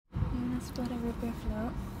split a root beer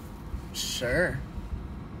float? Sure.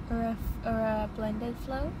 Or a blended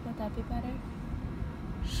float? Would that be better?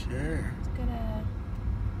 Sure. Let's get a...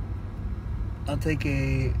 I'll take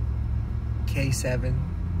a K7. K7.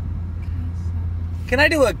 Can I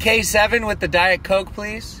do a K7 with the Diet Coke,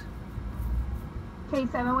 please?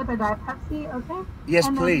 K7 with a Diet Pepsi, okay? Yes,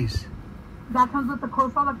 And then please. that comes with the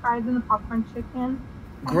coleslaw, the fries, and the popcorn chicken. And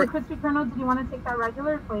Gr- the crispy kernel, did you want to take that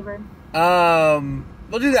regular or flavored?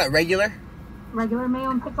 We'll do that regular. Regular mayo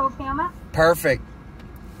and pickles, okay on that? Perfect.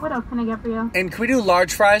 What else can I get for you? And can we do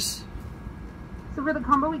large fries? So for the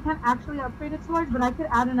combo, we can't actually upgrade it to large, but I could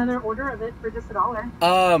add another order of it for just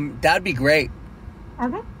 $1. That'd be great.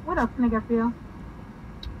 Okay, what else can I get for you?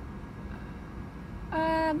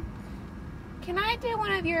 Can I do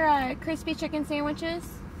one of your crispy chicken sandwiches?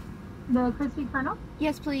 The crispy kernel?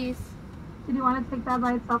 Yes, please. Did you want to take that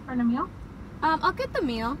by itself for a meal? I'll get the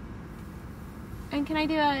meal. And can I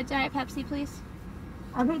do a Diet Pepsi, please?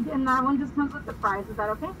 Okay, and that one just comes with the fries. Is that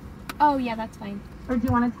okay? Oh, yeah, that's fine. Or do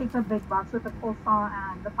you want to take the big box with the coleslaw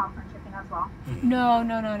and the popcorn chicken as well?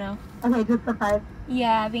 No. Okay, just the fries.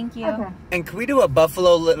 Yeah, thank you. Okay. And can we do a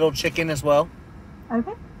buffalo little chicken as well?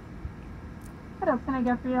 Okay. What else can I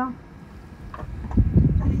get for you?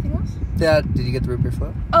 Anything else? Yeah. Did you get the root beer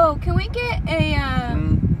float? Oh, can we get a,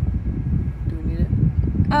 Do we need it?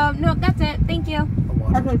 no, that's it. Thank you. A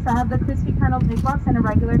water. Okay, so I have the crispy kernel big box and a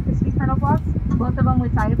regular crispy kernel box. Both of them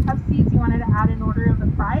with Diet Pepsi. You wanted to add an order of the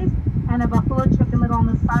fries and a buffalo chicken little on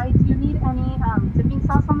the side. Do you need any dipping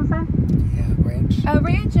sauce on the side? Yeah, ranch.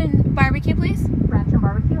 Ranch and barbecue, please. Ranch and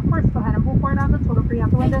barbecue, of course. Go ahead and pull for it on the total free out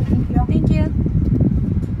the window. Thank you. Thank you.